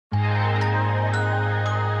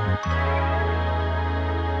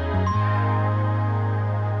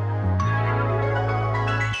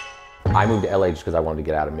I moved to LA just because I wanted to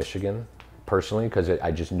get out of Michigan, personally, because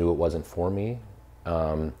I just knew it wasn't for me.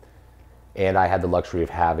 And I had the luxury of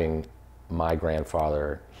having my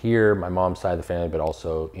grandfather here, my mom's side of the family, but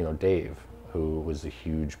also, you know, Dave, who was a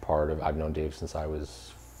huge part of, I've known Dave since I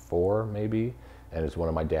was 4, maybe, and is one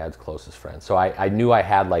of my dad's closest friends. So I knew I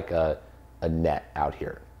had like a net out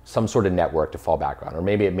here, some sort of network to fall back on, or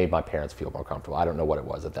maybe it made my parents feel more comfortable. I don't know what it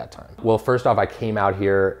was at that time. Well, first off, I came out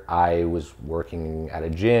here, I was working at a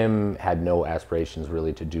gym, had no aspirations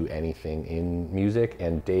really to do anything in music,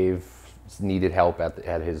 and Dave needed help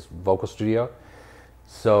at his vocal studio.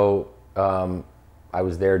 So I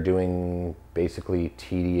was there doing basically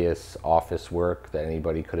tedious office work that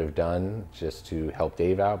anybody could have done just to help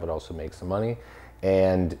Dave out, but also make some money.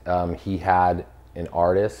 And he had an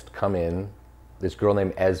artist come in, this girl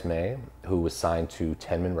named Esme, who was signed to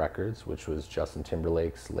Tenman Records, which was Justin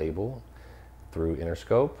Timberlake's label through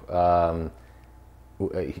Interscope.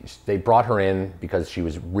 They brought her in because she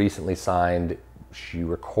was recently signed. She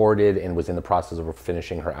recorded and was in the process of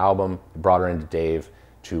finishing her album. They brought her into Dave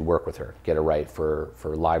to work with her, get her right for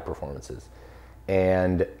live performances.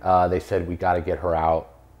 And they said, we got to get her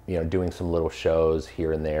out, you know, doing some little shows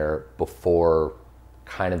here and there before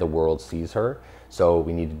kind of the world sees her. So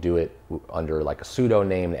we need to do it under like a pseudo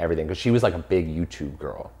name and everything, because she was like a big YouTube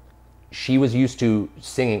girl. She was used to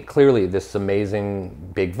singing, clearly this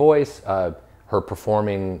amazing big voice. Her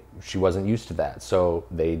performing, she wasn't used to that. So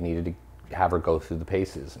they needed to have her go through the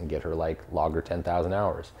paces and get her like log her 10,000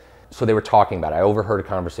 hours. So they were talking about it. I overheard a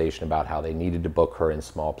conversation about how they needed to book her in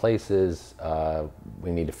small places.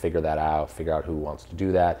 We need to figure that out, figure out who wants to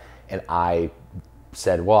do that. And I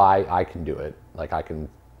said, well, I can do it. Like I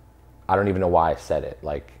don't even know why I said it.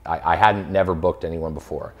 Like I hadn't never booked anyone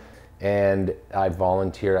before. And I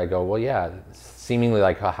volunteered. I go, well, yeah, seemingly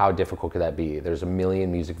like how difficult could that be? There's a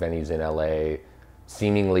million music venues in LA,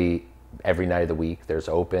 seemingly every night of the week. There's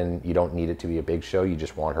open. You don't need it to be a big show. You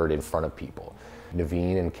just want her in front of people.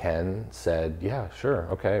 Naveen and Ken said, yeah, sure,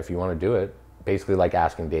 okay, if you want to do it. Basically like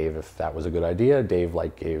asking Dave if that was a good idea. Dave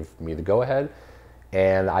like gave me the go ahead,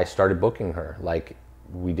 and I started booking her. Like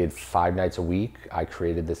we did 5 nights a week. I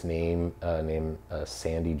created this name named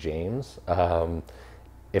Sandy James.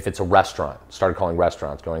 If it's a restaurant, started calling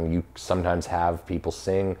restaurants, going, you sometimes have people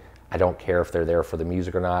sing. I don't care if they're there for the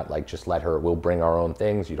music or not. Like just let her, we'll bring our own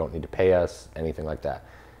things. You don't need to pay us, anything like that.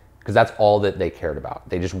 Because that's all that they cared about.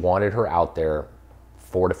 They just wanted her out there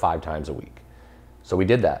 4 to 5 times a week. So we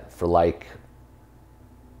did that for like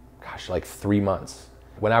 3 months.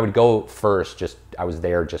 When I would go first, I was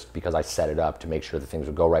there just because I set it up to make sure that things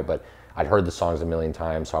would go right, but I'd heard the songs a million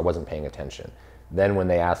times, so I wasn't paying attention. Then when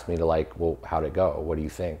they asked me to like, well, how'd it go? What do you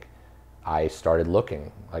think? I started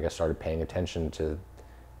looking, like I started paying attention to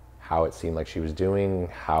how it seemed like she was doing,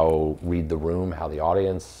 how read the room, how the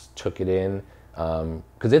audience took it in.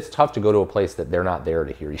 Because it's tough to go to a place that they're not there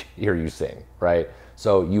to hear you sing, right?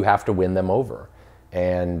 So you have to win them over.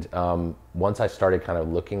 And once I started kind of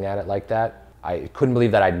looking at it like that, I couldn't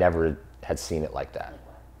believe that I never had seen it like that.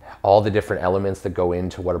 All the different elements that go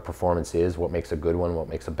into what a performance is, what makes a good one, what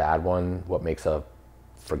makes a bad one, what makes a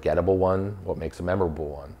forgettable one, what makes a memorable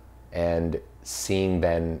one. And seeing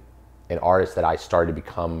then an artist that I started to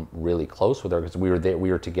become really close with her, because we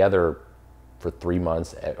were together for 3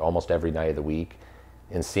 months, almost every night of the week,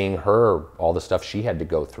 and seeing her, all the stuff she had to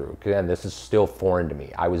go through. Again, this is still foreign to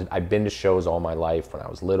me. I've been to shows all my life when I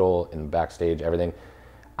was little, in backstage, everything.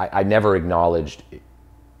 I never acknowledged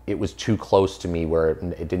it was too close to me where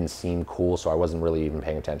it didn't seem cool, so I wasn't really even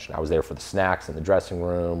paying attention. I was there for the snacks in the dressing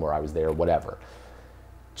room, or I was there, whatever.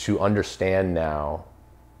 To understand now,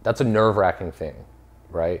 that's a nerve-wracking thing,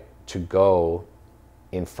 right? To go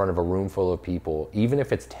in front of a room full of people, even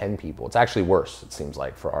if it's 10 people. It's actually worse, it seems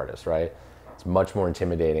like, for artists, right? It's much more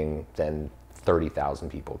intimidating than 30,000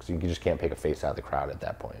 people, because you just can't pick a face out of the crowd at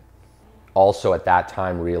that point. Also, at that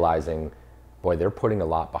time, realizing, boy, they're putting a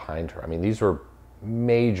lot behind her. I mean, these were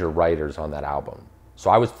major writers on that album.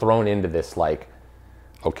 So I was thrown into this like,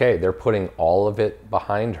 okay, they're putting all of it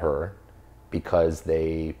behind her because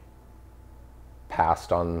they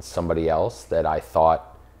passed on somebody else that I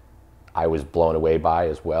thought I was blown away by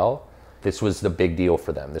as well. This was the big deal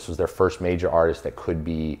for them. This was their first major artist that could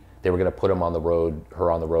be, they were gonna put her on the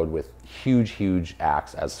road with huge, huge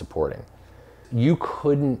acts as supporting. You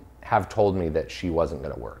couldn't have told me that she wasn't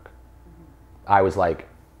gonna work. I was like,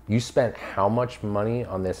 you spent how much money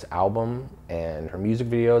on this album and her music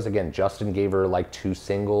videos? Again, Justin gave her like 2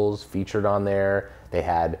 singles featured on there. They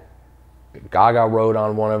had, Gaga wrote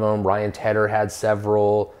on one of them, Ryan Tedder had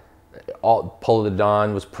several, Polo the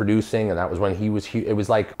Don was producing, and that was when he was, it was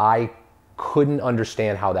like, I couldn't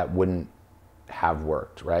understand how that wouldn't have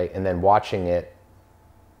worked, right? And then watching it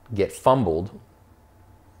get fumbled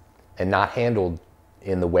and not handled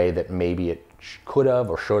in the way that maybe it could have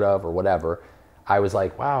or should have or whatever, I was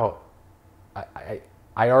like, wow, I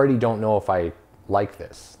already don't know if I like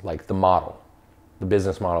this, like the model, the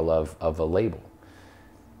business model of a label.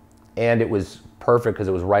 And it was perfect because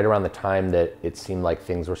it was right around the time that it seemed like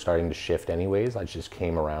things were starting to shift anyways. I just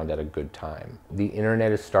came around at a good time. The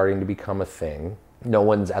internet is starting to become a thing. No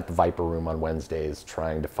one's at the Viper Room on Wednesdays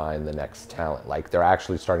trying to find the next talent. Like, they're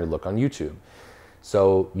actually starting to look on YouTube.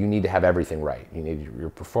 So you need to have everything right. You need your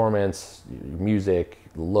performance, your music,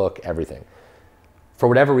 look, everything. For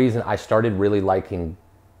whatever reason, I started really liking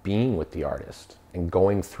being with the artist and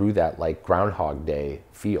going through that like Groundhog Day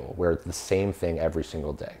feel where it's the same thing every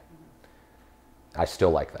single day. I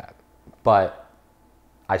still like that. But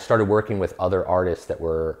I started working with other artists that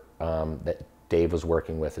were, that Dave was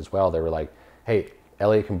working with as well. They were like, hey,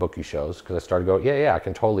 Elliott can book you shows. Because I started going, yeah, I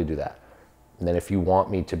can totally do that. And then if you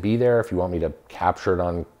want me to be there, if you want me to capture it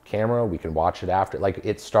on camera, we can watch it after. Like,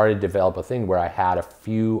 it started to develop a thing where I had a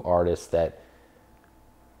few artists that,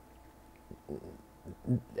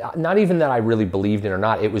 not even that I really believed in or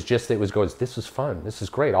not, it was just, it was goes, this is fun, this is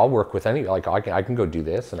great, I'll work with any, like I can go do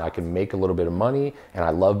this and I can make a little bit of money and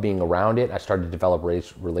I love being around it. I started to develop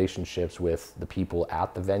relationships with the people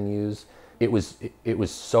at the venues. It was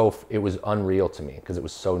unreal to me because it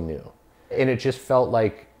was so new. And it just felt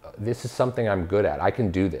like, this is something I'm good at. I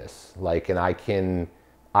can do this. Like, and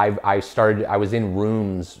I was in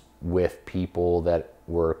rooms with people that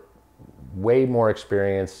were way more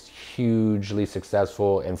experienced, hugely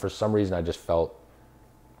successful, and for some reason I just felt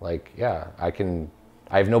like, yeah, I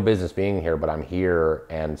have no business being here, but I'm here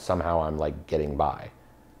and somehow I'm like getting by.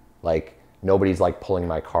 Like, nobody's like pulling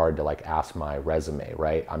my card to like ask my resume,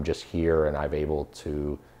 right? I'm just here and I'm able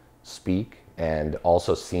to speak. And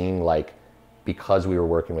also seeing, like, because we were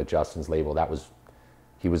working with Justin's label,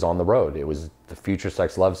 he was on the road. It was the Future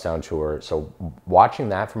Sex Love Sound tour. So watching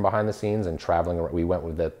that from behind the scenes and traveling around, we went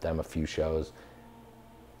with them a few shows.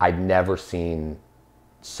 I'd never seen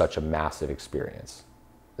such a massive experience.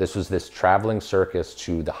 This was this traveling circus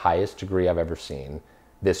to the highest degree I've ever seen.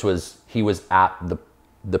 He was at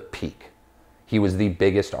the peak. He was the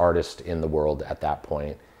biggest artist in the world at that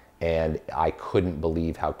point. And I couldn't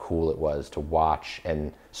believe how cool it was to watch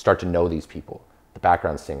and start to know these people, the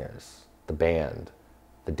background singers, the band,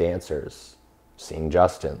 the dancers, seeing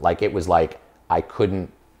Justin. Like, it was like, I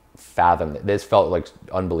couldn't fathom it. This felt like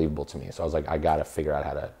unbelievable to me. So I was like, I gotta figure out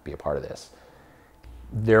how to be a part of this.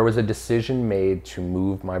 There was a decision made to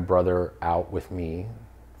move my brother out with me,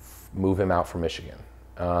 move him out from Michigan.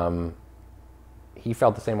 He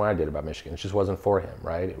felt the same way I did about Michigan. It just wasn't for him,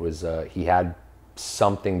 right? It was, he had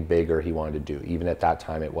something bigger he wanted to do. Even at that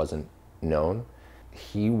time, it wasn't known.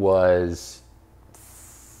 He was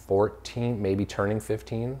 14, maybe turning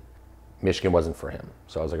 15. Michigan wasn't for him.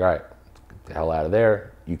 So I was like, all right, get the hell out of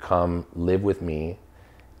there. You come live with me.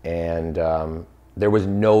 And there was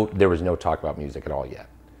no talk about music at all yet.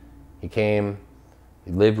 He came,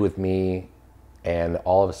 he lived with me, and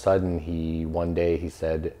all of a sudden one day he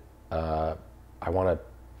said, I want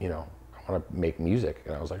to make music.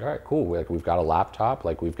 And I was like, all right, cool. We've got a laptop,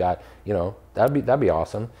 like we've got, that'd be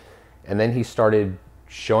awesome. And then he started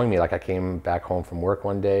showing me, like, I came back home from work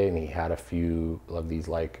one day and he had a few of these,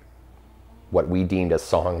 like, what we deemed as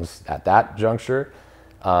songs at that juncture,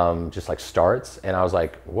 just like starts. And I was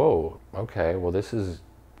like, whoa, okay, well, this is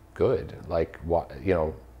good. Like, what,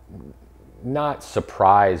 not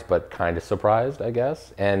surprised, but kind of surprised, I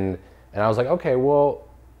guess. And I was like, okay, well,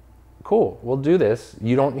 cool, we'll do this.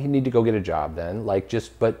 You don't need to go get a job then. Like,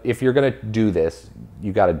 but if you're gonna do this,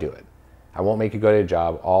 you gotta do it. I won't make you go to a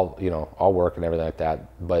job, I'll work and everything like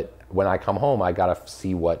that. But when I come home, I gotta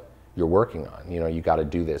see what you're working on. You gotta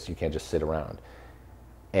do this. You can't just sit around.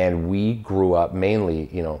 And we grew up mainly,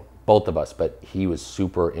 both of us, but he was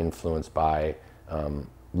super influenced by,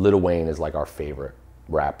 Lil Wayne is like our favorite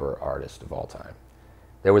rapper artist of all time.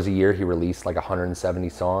 There was a year he released like 170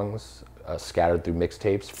 songs, scattered through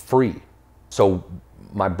mixtapes, free. So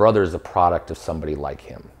my brother is a product of somebody like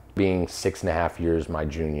him. Being 6.5 years my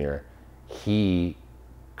junior, he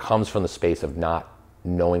comes from the space of not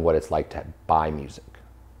knowing what it's like to buy music,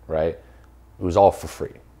 right? It was all for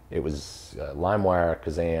free. It was LimeWire,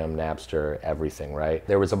 Kazam, Napster, everything, right?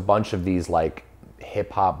 There was a bunch of these like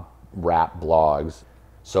hip hop rap blogs.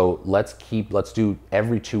 So let's do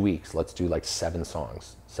every 2 weeks, let's do like 7 song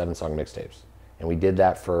mixtapes. And we did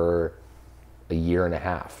that for a year and a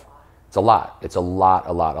half. It's a lot. It's a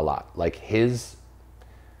lot. Like his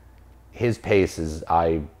pace is,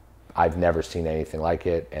 I've never seen anything like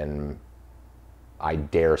it. And I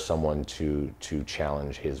dare someone to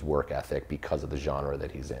challenge his work ethic because of the genre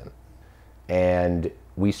that he's in. And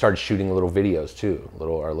we started shooting little videos too,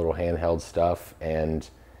 our little handheld stuff. And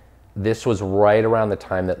this was right around the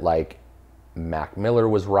time that like Mac Miller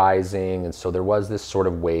was rising. And so there was this sort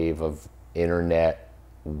of wave of internet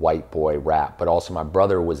white boy rap, but also my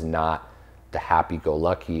brother was not the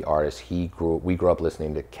happy-go-lucky artist. We grew up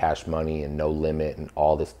listening to Cash Money and No Limit and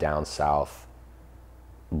all this down south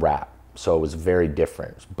rap. So it was very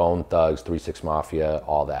different. It was Bone Thugs, 3 6 Mafia,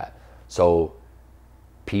 all that. So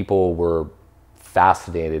people were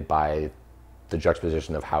fascinated by the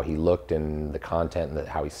juxtaposition of how he looked and the content and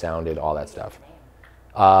how he sounded, all that stuff.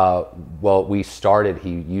 Well, he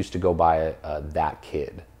used to go by That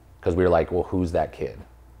Kid, because we were like, well, who's that kid?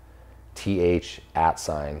 TH@KID.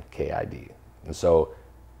 And so,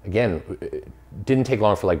 again, it didn't take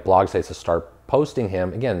long for like blog sites to start posting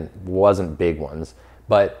him. Again, wasn't big ones,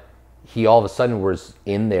 but he all of a sudden was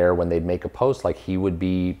in there when they'd make a post, like he would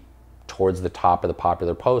be towards the top of the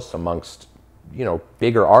popular posts amongst, you know,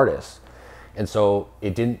 bigger artists. And so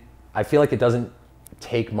I feel like it doesn't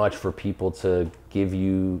take much for people to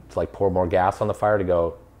to like pour more gas on the fire to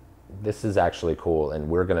go, this is actually cool and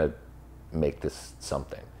we're gonna make this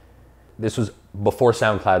something. This was before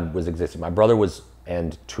SoundCloud was existing. My brother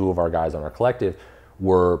and two of our guys on our collective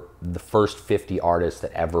were the first 50 artists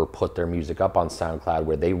that ever put their music up on SoundCloud,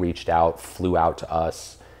 where they reached out, flew out to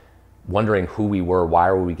us, wondering who we were,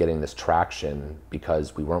 why were we getting this traction,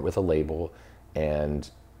 because we weren't with a label. And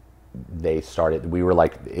we were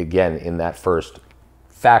like, again, in that first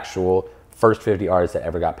 50 artists that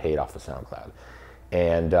ever got paid off of SoundCloud.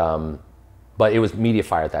 And, but it was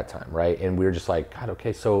Mediafire at that time, right? And we were just like, God,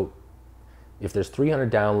 okay, so if there's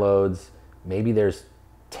 300 downloads, maybe there's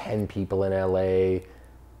 10 people in LA,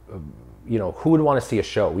 you know, who would want to see a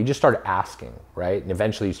show? We just started asking, right? And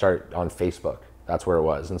eventually you start on Facebook. That's where it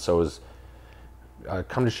was. And so it was,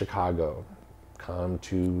 come to Chicago, come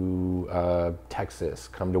to Texas,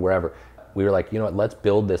 come to wherever. We were like, you know what, let's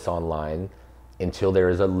build this online until there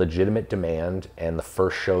is a legitimate demand, and the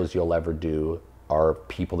first shows you'll ever do are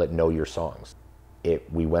people that know your songs.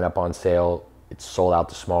 We went up on sale. It sold out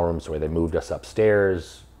the small rooms where they moved us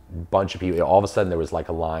upstairs. Bunch of people. All of a sudden there was like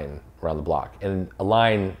a line around the block, and a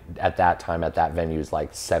line at that time at that venue is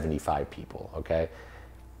like 75 people. Okay,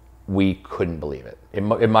 we couldn't believe it. It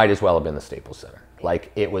might as well have been the Staples Center.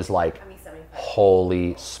 Like it was like,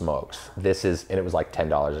 holy smokes, this is, and it was like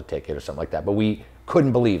 $10 a ticket or something like that. But we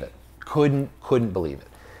couldn't believe it. Couldn't believe it.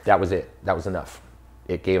 That was it. That was enough.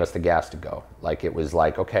 It gave us the gas to go. Like it was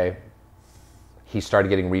like, okay. He started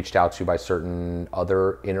getting reached out to by certain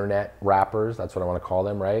other internet rappers. That's what I want to call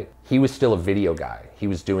them, right? He was still a video guy.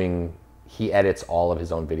 He edits all of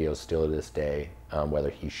his own videos still to this day,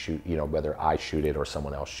 whether whether I shoot it or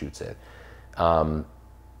someone else shoots it. And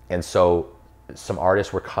so some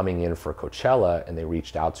artists were coming in for Coachella, and they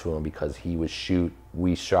reached out to him because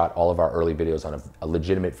we shot all of our early videos on a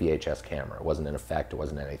legitimate VHS camera. It wasn't an effect, it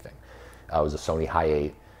wasn't anything. It was a Sony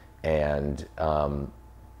Hi8, and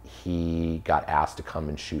he got asked to come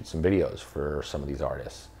and shoot some videos for some of these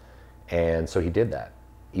artists. And so he did that.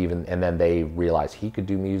 And then they realized he could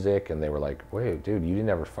do music, and they were like, wait, dude, you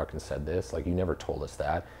never fucking said this. Like, you never told us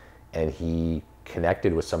that. And he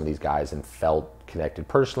connected with some of these guys and felt connected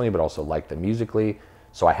personally, but also liked them musically.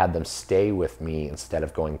 So I had them stay with me instead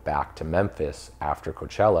of going back to Memphis after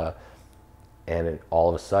Coachella. And all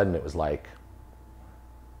of a sudden it was like,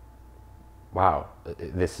 wow,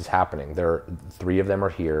 this is happening. 3 of them are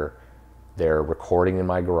here. They're recording in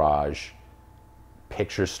my garage.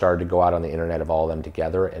 Pictures started to go out on the internet of all of them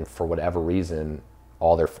together, and for whatever reason,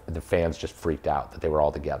 the fans just freaked out that they were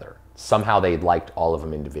all together. Somehow they liked all of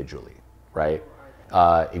them individually, right?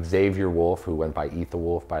 Xavier Wolf, who went by Etha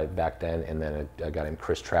Wolf back then, and then a guy named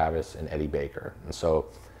Chris Travis and Eddie Baker. And so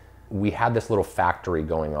we had this little factory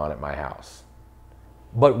going on at my house.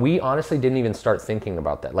 But we honestly didn't even start thinking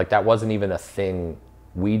about that. Like, that wasn't even a thing.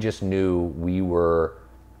 We just knew we were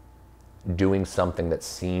doing something that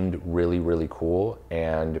seemed really, really cool,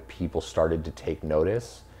 and people started to take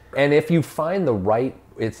notice. And if you find the right,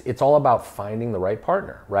 it's all about finding the right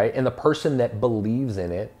partner, right? And the person that believes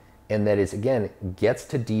in it, and that is, again, gets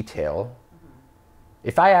to detail.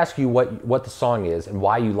 If I ask you what the song is and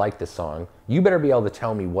why you like this song, you better be able to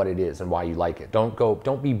tell me what it is and why you like it.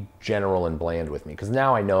 Don't be general and bland with me, because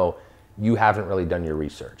now I know you haven't really done your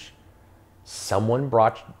research. Someone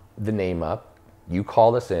brought the name up, you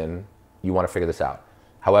called us in, you want to figure this out.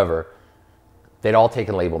 However, they'd all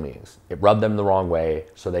taken label meetings. It rubbed them the wrong way,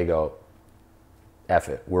 so they go, F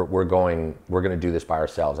it, we're going to do this by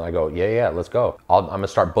ourselves. And I go, yeah, let's go. I'm gonna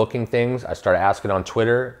start booking things. I started asking on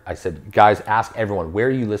Twitter. I said, guys, ask everyone, where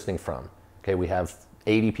are you listening from? Okay, we have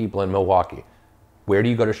 80 people in Milwaukee. Where do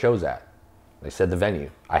you go to shows at? They said the venue.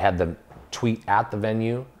 I had them tweet at the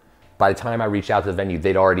venue. By the time I reached out to the venue,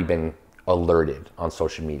 they'd already been alerted on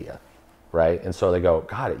social media, right? And so they go,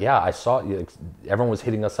 got it, yeah, I saw it. Everyone was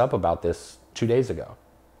hitting us up about this 2 days ago.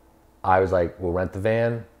 I was like, we'll rent the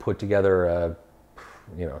van, put together a,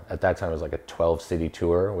 at that time it was like a 12-city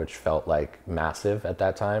tour, which felt like massive at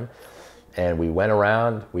that time. And we went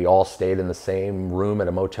around, we all stayed in the same room at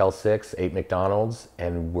a Motel 6, ate McDonald's,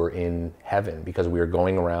 and we're in heaven because we were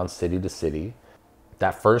going around city to city.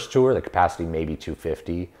 That first tour, the capacity maybe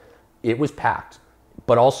 250, it was packed.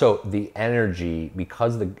 But also the energy,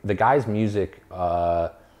 because the guy's music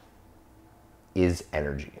is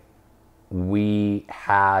energy. We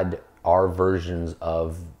had our versions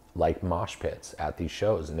of like mosh pits at these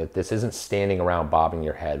shows. And this isn't standing around bobbing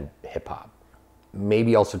your head hip hop.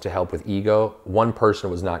 Maybe also to help with ego, one person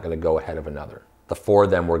was not going to go ahead of another. The four of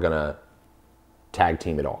them were going to tag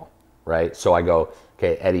team it all, right? So I go,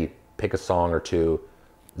 okay, Eddie, pick a song or two.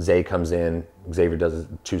 Zay comes in, Xavier does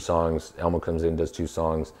 2 songs, Elmo comes in, does 2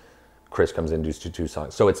 songs, Chris comes in, does two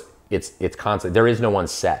songs. So it's constant. There is no one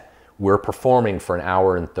set. We're performing for an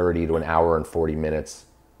hour and 30 to an hour and 40 minutes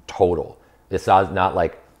total. It's not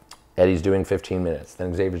like Eddie's doing 15 minutes,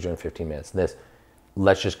 then Xavier's doing 15 minutes, and this.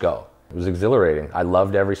 Let's just go. It was exhilarating. I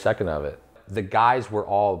loved every second of it. The guys were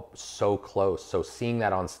all so close, so seeing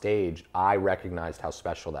that on stage, I recognized how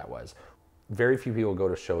special that was. Very few people go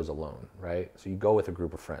to shows alone, right? So you go with a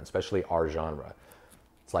group of friends, especially our genre.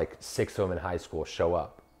 It's like 6 of them in high school show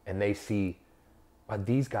up, and they see,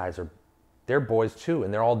 these guys they're boys too,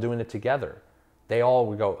 and they're all doing it together. They all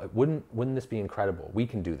would go, wouldn't this be incredible? We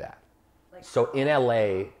can do that. So in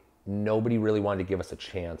LA, nobody really wanted to give us a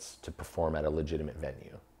chance to perform at a legitimate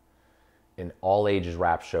venue. An all ages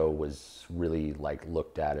rap show was really like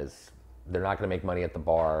looked at as, they're not going to make money at the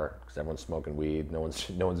bar because everyone's smoking weed, no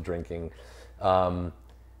one's drinking.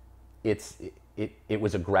 It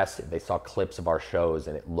was aggressive. They saw clips of our shows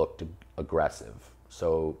and it looked aggressive.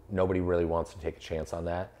 So nobody really wants to take a chance on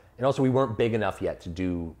that. And also we weren't big enough yet to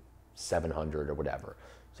do 700 or whatever.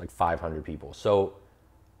 It's like 500 people. So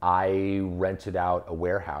I rented out a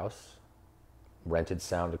warehouse, rented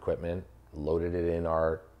sound equipment, loaded it in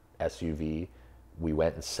our SUV. We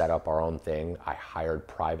went and set up our own thing. I hired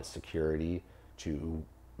private security to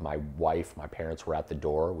my wife. My parents were at the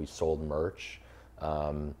door. We sold merch.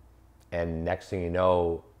 And next thing you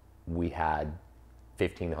know, we had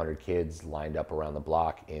 1,500 kids lined up around the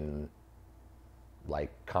block in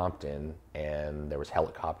like Compton, and there was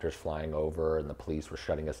helicopters flying over and the police were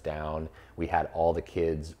shutting us down. We had all the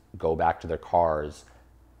kids go back to their cars.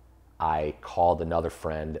 I called another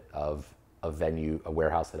friend of a venue, a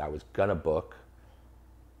warehouse that I was gonna book.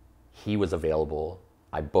 He was available.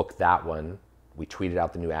 I booked that one. We tweeted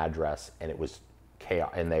out the new address and it was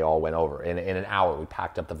chaos, and they all went over. In an hour, we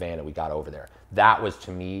packed up the van and we got over there. That was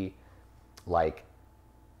to me like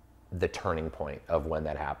the turning point of when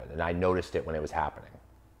that happened. And I noticed it when it was happening.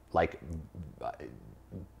 Like,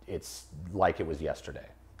 it's like it was yesterday.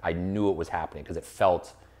 I knew it was happening because it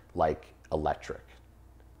felt like electric.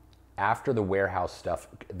 After the warehouse stuff,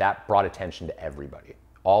 that brought attention to everybody.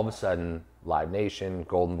 All of a sudden, Live Nation,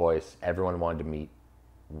 Golden Voice, everyone wanted to meet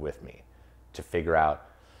with me to figure out,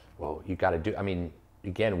 well, you got to do, I mean,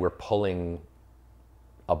 again, we're pulling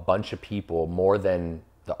a bunch of people, more than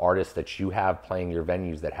the artists that you have playing your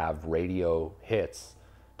venues that have radio hits,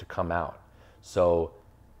 to come out. So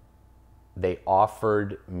they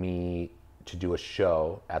offered me to do a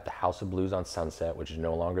show at the House of Blues on Sunset, which is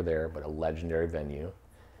no longer there, but a legendary venue.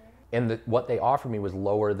 And what they offered me was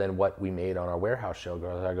lower than what we made on our warehouse show.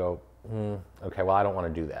 I go, okay, well, I don't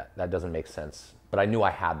want to do that. That doesn't make sense. But I knew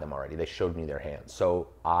I had them already. They showed me their hands. So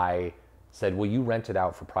I said, well, you rent it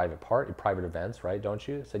out for private events, right? Don't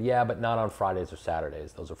you? I said, yeah, but not on Fridays or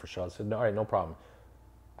Saturdays. Those are for shows. I said, no, all right, no problem.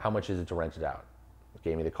 How much is it to rent it out?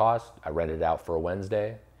 Gave me the cost. I rented it out for a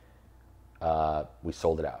Wednesday. We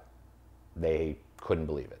sold it out. They couldn't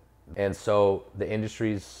believe it. And so the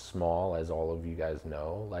industry's small, as all of you guys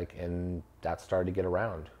know, like, and that started to get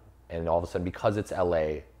around. And all of a sudden, because it's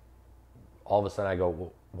LA, all of a sudden I go,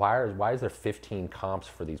 well, why is there 15 comps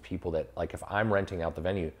for these people that, like, if I'm renting out the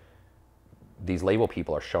venue, these label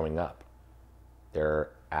people are showing up.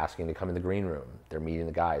 They're asking to come in the green room. They're meeting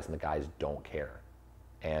the guys, and the guys don't care.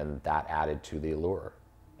 And that added to the allure,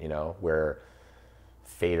 you know, where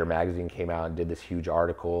Fader magazine came out and did this huge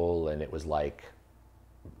article, and it was like,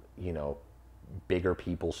 you know, bigger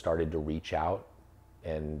people started to reach out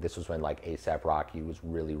And this was when like A$AP Rocky was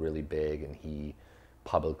really, really big, and he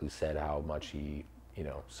publicly said how much he, you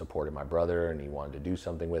know, supported my brother and he wanted to do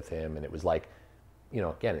something with him. And it was like, you know,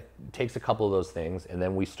 again, it takes a couple of those things. And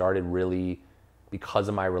then we started really, because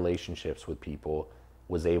of my relationships with people,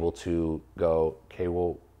 was able to go, okay,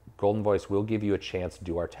 well, Golden Voice, we'll give you a chance to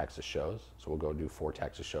do our Texas shows. So we'll go do 4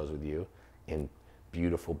 Texas shows with you in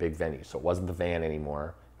beautiful big venues. So it wasn't the van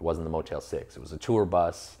anymore. It wasn't the Motel 6. It was a tour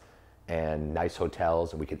bus and nice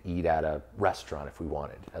hotels, and we could eat at a restaurant if we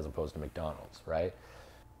wanted, as opposed to McDonald's, right?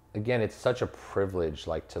 Again, it's such a privilege,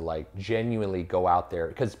 like, to like genuinely go out there,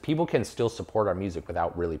 because people can still support our music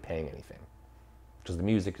without really paying anything, because the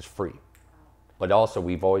music is free. But also,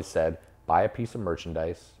 we've always said, buy a piece of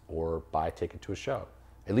merchandise or buy a ticket to a show.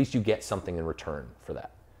 At least you get something in return for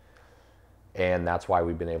that. And that's why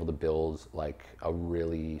we've been able to build like a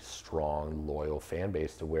really strong, loyal fan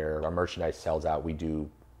base, to where our merchandise sells out. We do,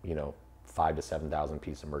 you know, 5,000 to 7,000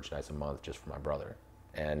 pieces of merchandise a month just for my brother.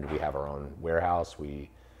 And we have our own warehouse.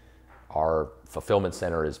 Our fulfillment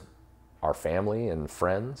center is our family and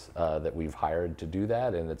friends that we've hired to do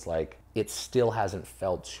that. And it's like, it still hasn't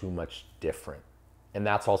felt too much different. And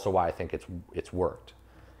that's also why I think it's worked.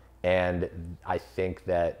 And I think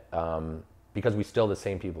that because we still have the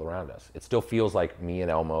same people around us, it still feels like me and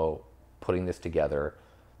Elmo putting this together,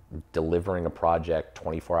 delivering a project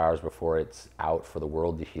 24 hours before it's out for the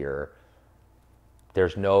world to hear.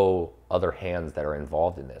 There's no other hands that are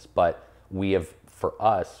involved in this. But we have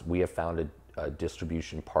found a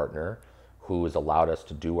distribution partner who has allowed us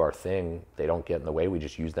to do our thing. They don't get in the way. We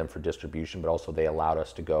just use them for distribution, but also they allowed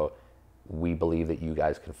us to go, we believe that you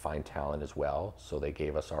guys can find talent as well. So they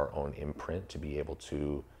gave us our own imprint to be able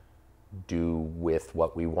to do with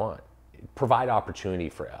what we want. Provide opportunity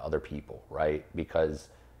for other people, right? Because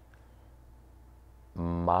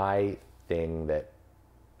my thing that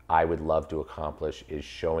I would love to accomplish is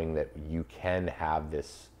showing that you can have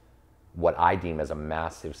this, what I deem as a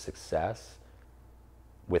massive success,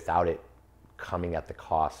 without it coming at the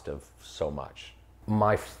cost of so much.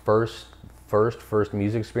 My first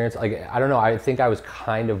music experience, like, I don't know, I think I was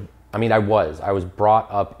kind of, I mean, I was brought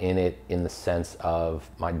up in it, in the sense of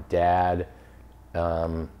my dad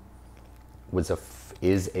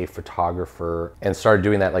is a photographer, and started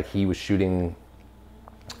doing that. Like, he was shooting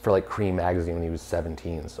for like Cream magazine when he was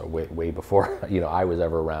 17, so way before, you know, I was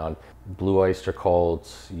ever around. Blue Oyster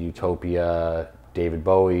Cult, Utopia, David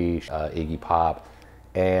Bowie, Iggy Pop.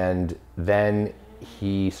 And then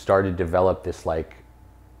he started to develop this, like,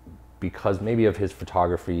 because maybe of his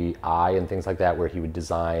photography eye and things like that, where he would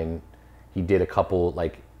design, he did a couple,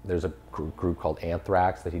 like, there's a group called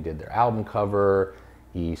Anthrax that he did their album cover.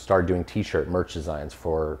 He started doing t-shirt merch designs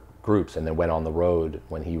for groups, and then went on the road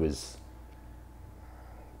when he was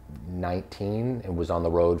 19 and was on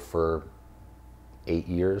the road for 8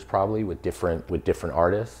 years probably with different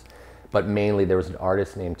artists. But mainly there was an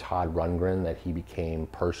artist named Todd Rundgren that he became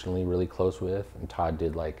personally really close with, and Todd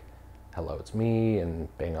did like Hello It's Me and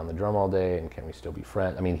Bang on the Drum All Day and Can We Still Be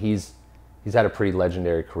Friends. I mean, he's had a pretty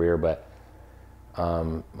legendary career, but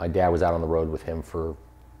my dad was out on the road with him for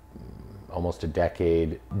almost a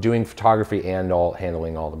decade, doing photography and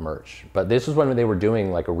handling all the merch. But this was when they were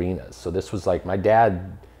doing like arenas. So this was like, my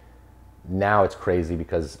dad, now it's crazy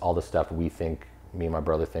because all the stuff me and my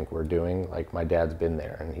brother think we're doing, like, my dad's been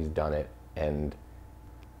there and he's done it. And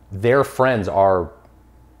their friends are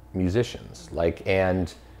musicians, like,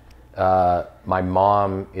 and my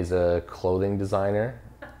mom is a clothing designer,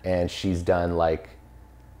 and she's done like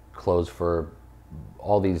clothes for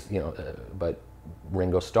all these, you know, but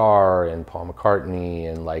Ringo Starr and Paul McCartney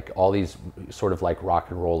and like all these sort of like rock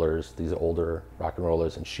and rollers, these older rock and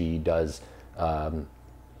rollers, and she does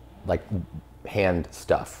like hand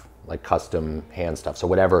stuff, like custom hand stuff. So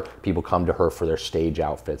whatever, people come to her for their stage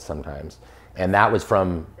outfits sometimes. And that was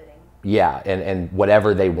from, yeah, and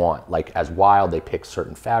whatever they want, like as Wild, they pick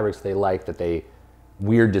certain fabrics they like, that they,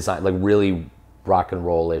 weird design, like really rock and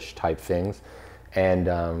roll-ish type things.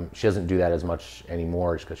 And she doesn't do that as much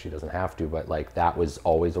anymore just because she doesn't have to, but like that was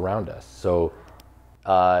always around us. So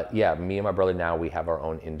yeah, me and my brother now, we have our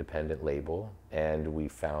own independent label, and we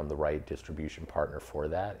found the right distribution partner for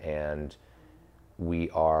that. And we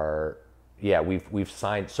are, yeah, we've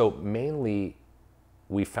signed, so mainly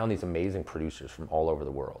we found these amazing producers from all over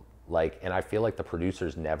the world. Like, and I feel like the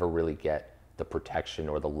producers never really get the protection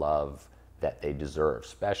or the love that they deserve,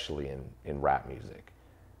 especially in rap music.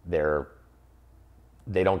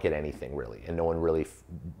 They don't get anything really, and no one really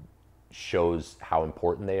shows how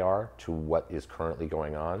important they are to what is currently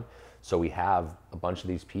going on. So we have a bunch of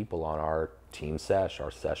these people on our team sesh,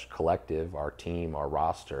 our sesh collective, our team, our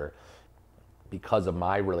roster, because of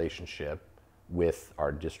my relationship with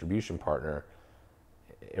our distribution partner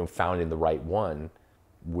and found in the right one,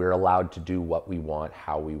 we're allowed to do what we want,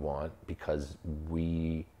 how we want, because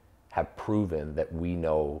we have proven that we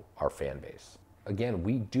know our fan base. Again,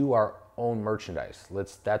 we do our own merchandise.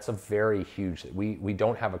 That's a very huge, we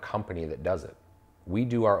don't have a company that does it. We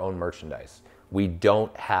do our own merchandise. We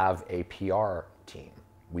don't have a PR team.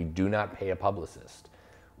 We do not pay a publicist.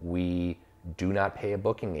 We do not pay a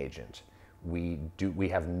booking agent. We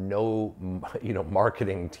have no,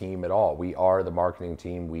 marketing team at all. We are the marketing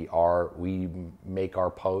team. We make our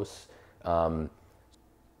posts.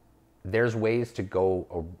 There's ways to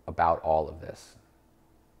go about all of this,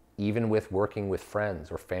 even with working with friends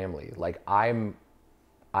or family. Like I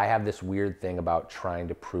have this weird thing about trying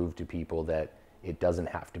to prove to people that it doesn't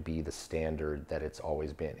have to be the standard that it's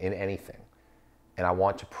always been in anything. And I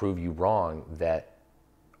want to prove you wrong that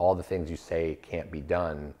all the things you say can't be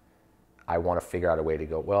done. I want to figure out a way to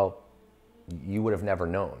go, well, you would have never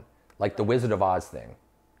known. Like the Wizard of Oz thing.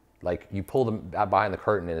 Like you pull them behind the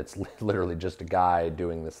curtain and it's literally just a guy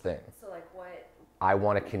doing this thing. So like what? I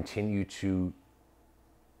want to continue to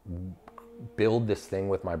build this thing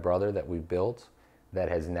with my brother that we've built that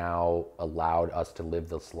has now allowed us to live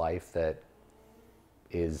this life that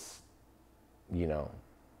is,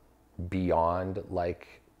 beyond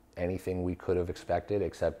like anything we could have expected,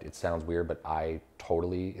 except it sounds weird, but I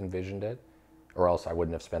totally envisioned it, or else I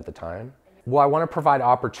wouldn't have spent the time. Well, I want to provide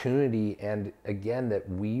opportunity, and again, that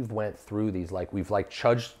we've went through these, we've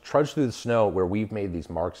trudged through the snow where we've made these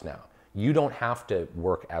marks now. You don't have to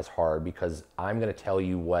work as hard because I'm going to tell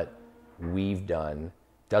you what we've done.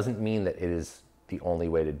 Doesn't mean that it is the only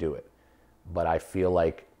way to do it, but I feel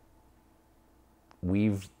like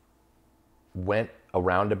we've went a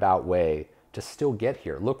roundabout way to still get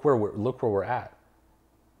here. Look where we're at.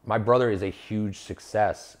 My brother is a huge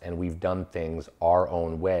success, and we've done things our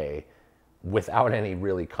own way without any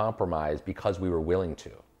really compromise because we were willing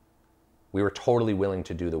to. We were totally willing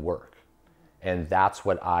to do the work. And that's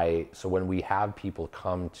what so when we have people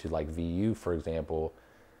come to like VU, for example,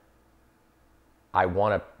 I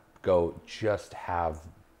want to go just have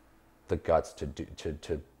the guts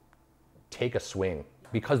to take a swing,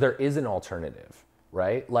 because there is an alternative.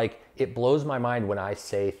 Right? Like it blows my mind when I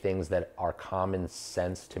say things that are common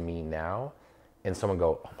sense to me now and someone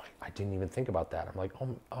go, oh my, I didn't even think about that. I'm like,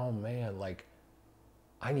 oh man, like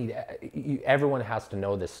everyone has to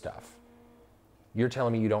know this stuff. You're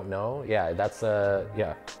telling me you don't know? Yeah, that's,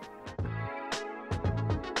 yeah.